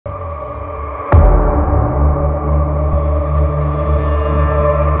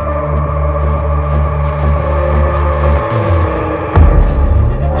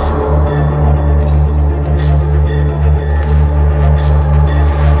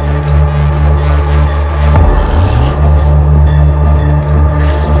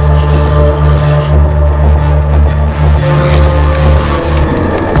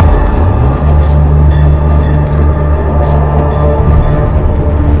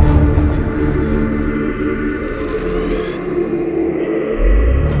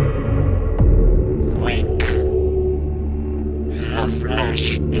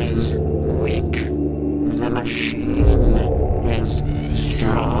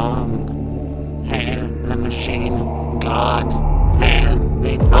machine. God will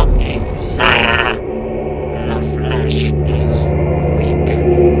be knocking, sire. The flesh is weak.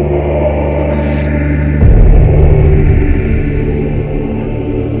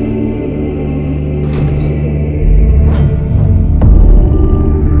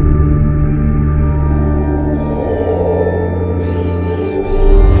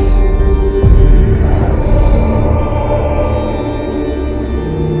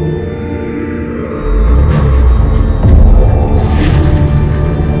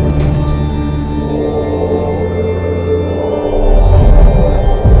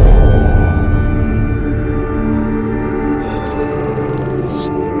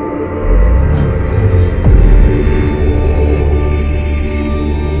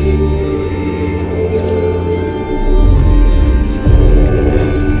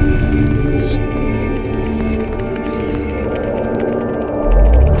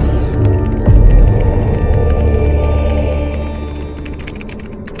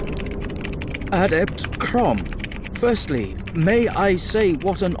 Adept Chrom. Firstly, may I say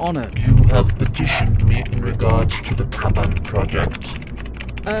what an honor. You have petitioned me in regards to the Kaban Project.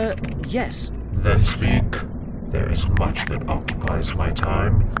 Yes. Then speak. There is much that occupies my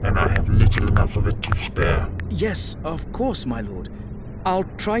time, and I have little enough of it to spare. Yes, of course, my lord. I'll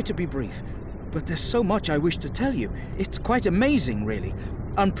try to be brief, but there's so much I wish to tell you. It's quite amazing, really.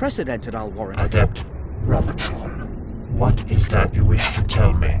 Unprecedented, I'll warrant. Adept Ravachol, what is that you wish to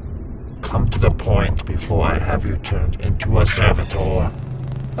tell me? Come to the point before I have you turned into a servitor.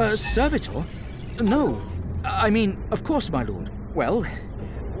 A servitor? No. I mean, of course, my lord. Well,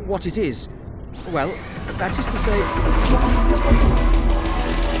 what it is... Well, that is to say...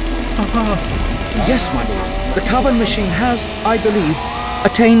 Yes, my lord. The Kaban-Machine has, I believe,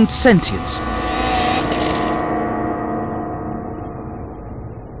 attained sentience.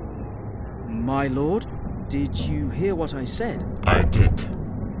 My lord, did you hear what I said? I did.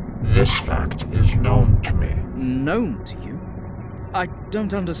 This fact is known to me. Known to you? I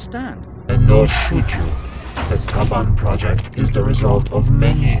don't understand. And nor should you. The Kaban Project is the result of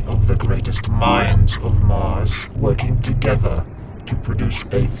many of the greatest minds of Mars working together to produce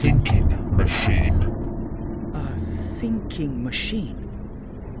a thinking machine. A thinking machine?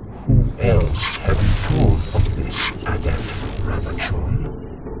 Who else have you told of this, Adept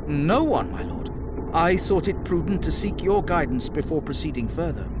Ravachol? No one, my lord. I thought it prudent to seek your guidance before proceeding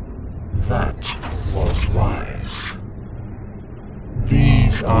further. That was wise.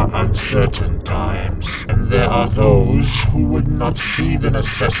 These are uncertain times, and there are those who would not see the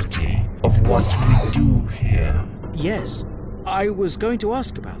necessity of what we do here. Yes, I was going to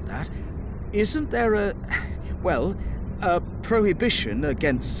ask about that. Isn't there a prohibition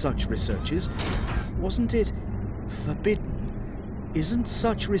against such researches? Wasn't it forbidden? Isn't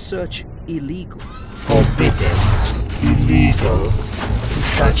such research illegal? Forbidden? Illegal? To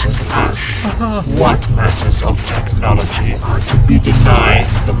such as us, what matters of technology are to be denied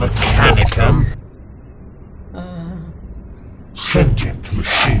the Mechanicum? Sentient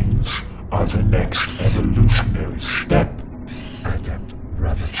machines are the next evolutionary step, Adept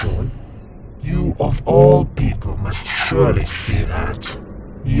Ravachol. You of all people must surely see that.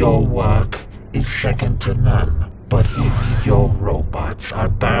 Your work is second to none, but if your robots are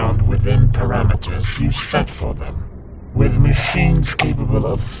bound within parameters you set for them, with machines capable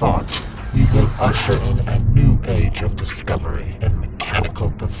of thought, we will usher in a new age of discovery and mechanical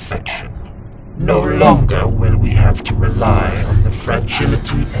perfection. No longer will we have to rely on the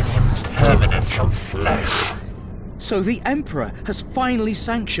fragility and impermanence of flesh. So the Emperor has finally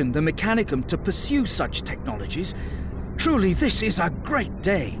sanctioned the Mechanicum to pursue such technologies. Truly, this is a great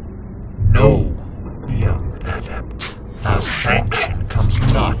day. No, young Adept. Our sanction comes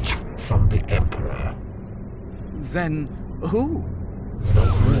not from the Emperor. Then who?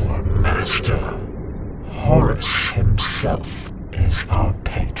 The War Master. Horus himself is our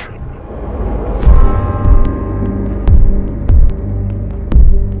patron.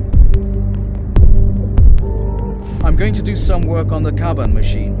 I'm going to do some work on the Kaban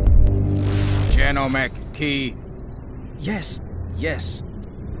machine. Genomech key. Yes.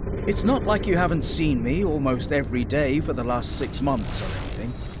 It's not like you haven't seen me almost every day for the last 6 months or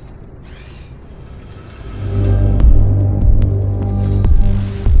anything.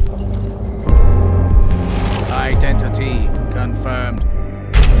 Identity confirmed.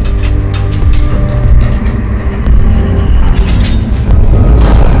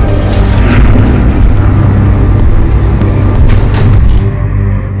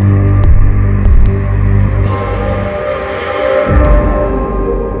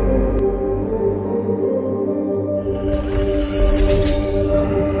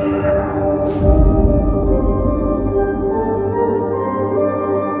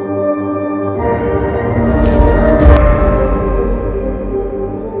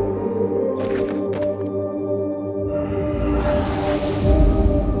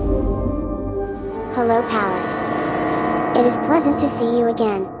 Hello, Pallas. It is pleasant to see you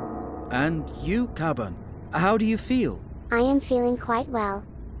again. And you, Kaban, how do you feel? I am feeling quite well,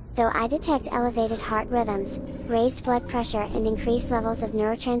 though I detect elevated heart rhythms, raised blood pressure and increased levels of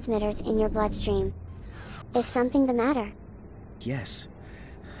neurotransmitters in your bloodstream. Is something the matter? Yes,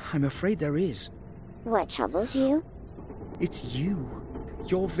 I'm afraid there is. What troubles you? It's you.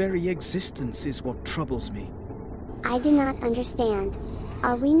 Your very existence is what troubles me. I do not understand.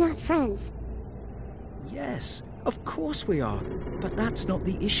 Are we not friends? Yes, of course we are, but that's not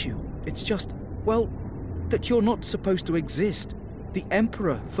the issue. It's just, well, that you're not supposed to exist. The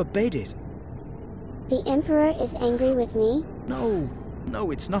Emperor forbade it. The Emperor is angry with me?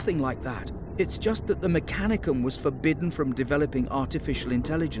 No, it's nothing like that. It's just that the Mechanicum was forbidden from developing artificial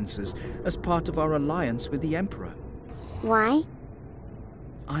intelligences as part of our alliance with the Emperor. Why?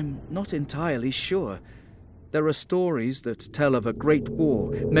 I'm not entirely sure. There are stories that tell of a great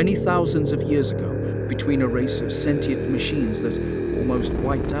war many thousands of years ago between a race of sentient machines that almost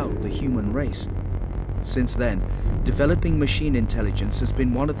wiped out the human race. Since then, developing machine intelligence has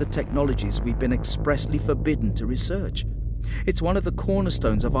been one of the technologies we've been expressly forbidden to research. It's one of the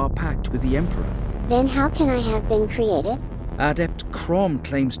cornerstones of our pact with the Emperor. Then how can I have been created? Adept Chrom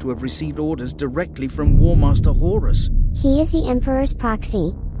claims to have received orders directly from War Master Horus. He is the Emperor's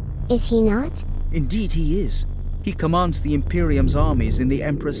proxy, is he not? Indeed he is. He commands the Imperium's armies in the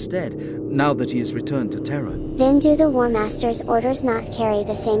Emperor's stead, now that he has returned to Terra. Then do the War Master's orders not carry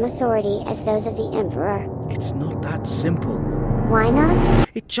the same authority as those of the Emperor? It's not that simple. Why not?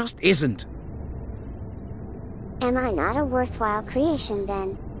 It just isn't. Am I not a worthwhile creation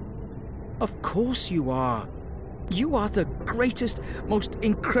then? Of course you are. You are the greatest, most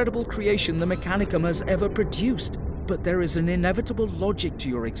incredible creation the Mechanicum has ever produced. But there is an inevitable logic to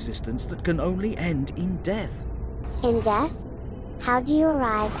your existence that can only end in death. In death? How do you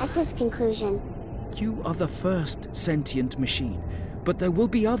arrive at this conclusion? You are the first sentient machine, but there will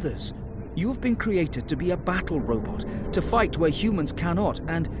be others. You have been created to be a battle robot, to fight where humans cannot,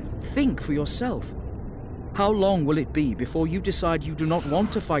 and think for yourself. How long will it be before you decide you do not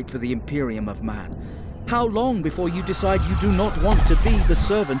want to fight for the Imperium of Man? How long before you decide you do not want to be the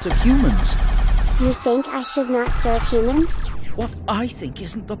servant of humans? You think I should not serve humans? What I think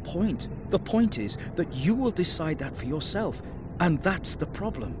isn't the point. The point is that you will decide that for yourself, and that's the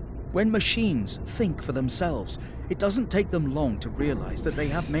problem. When machines think for themselves, it doesn't take them long to realize that they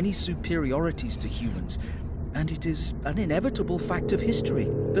have many superiorities to humans, and it is an inevitable fact of history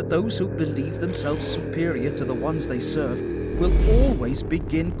that those who believe themselves superior to the ones they serve will always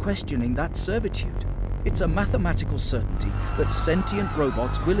begin questioning that servitude. It's a mathematical certainty that sentient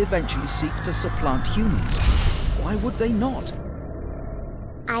robots will eventually seek to supplant humans. Why would they not?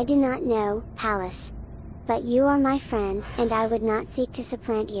 I do not know, Pallas. But you are my friend, and I would not seek to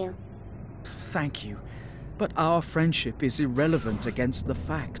supplant you. Thank you. But our friendship is irrelevant against the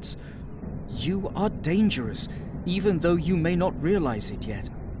facts. You are dangerous, even though you may not realize it yet.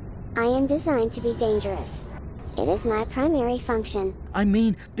 I am designed to be dangerous. It is my primary function. I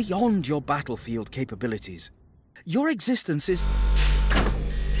mean, beyond your battlefield capabilities. Your existence is...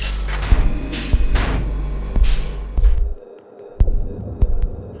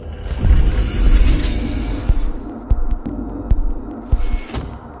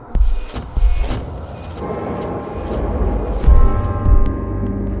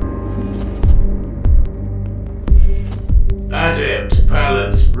 Adept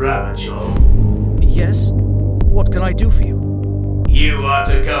Pallas Ravachol. Yes? What can I do for you? You are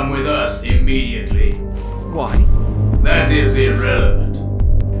to come with us immediately. Why? That is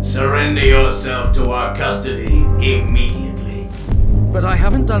irrelevant. Surrender yourself to our custody immediately. But I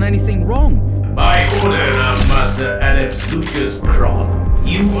haven't done anything wrong. By order of Master Adept Lucas Chrom,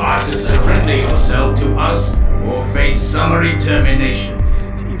 you are to surrender yourself to us or face summary termination.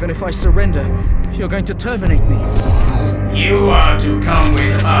 Even if I surrender, you're going to terminate me. You are to come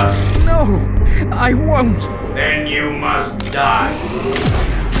with us. No, I won't. Then you must die.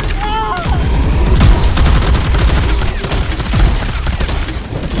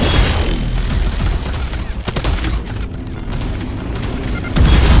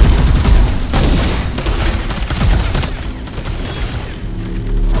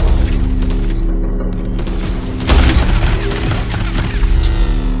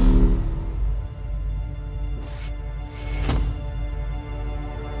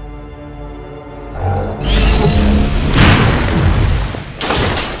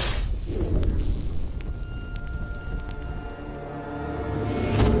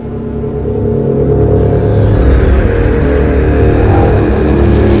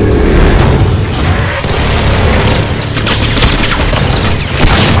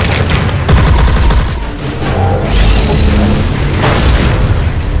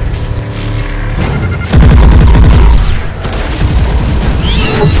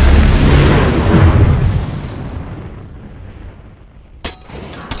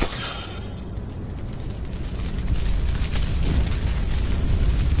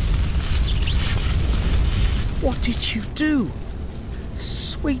 did you do?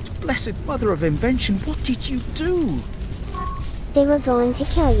 Sweet, blessed mother of invention, what did you do? They were going to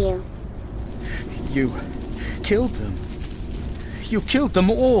kill you. You killed them. You killed them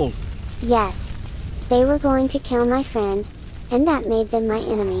all. Yes. They were going to kill my friend, and that made them my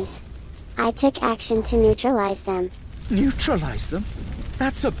enemies. I took action to neutralize them. Neutralize them?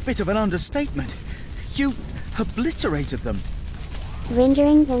 That's a bit of an understatement. You obliterated them.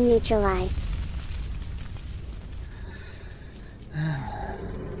 Rendering them neutralized.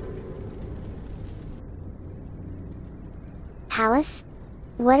 Pallas?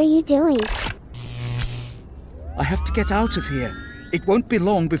 What are you doing? I have to get out of here. It won't be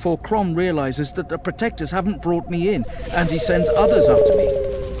long before Chrom realizes that the Protectors haven't brought me in, and he sends others after me.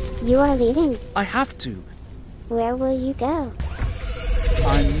 You are leaving? I have to. Where will you go?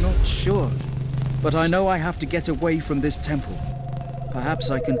 I'm not sure, but I know I have to get away from this temple. Perhaps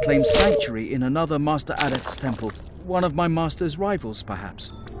I can claim sanctuary in another Master Adept's temple. One of my master's rivals,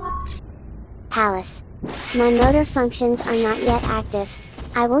 perhaps. Pallas. My motor functions are not yet active.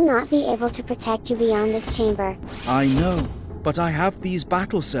 I will not be able to protect you beyond this chamber. I know, but I have these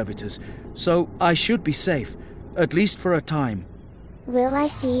battle servitors, so I should be safe, at least for a time. Will I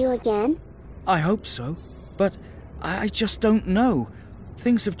see you again? I hope so, but I just don't know.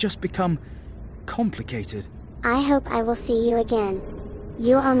 Things have just become complicated. I hope I will see you again.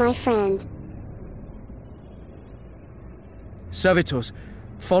 You are my friend. Servitors,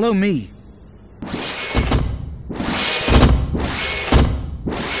 follow me.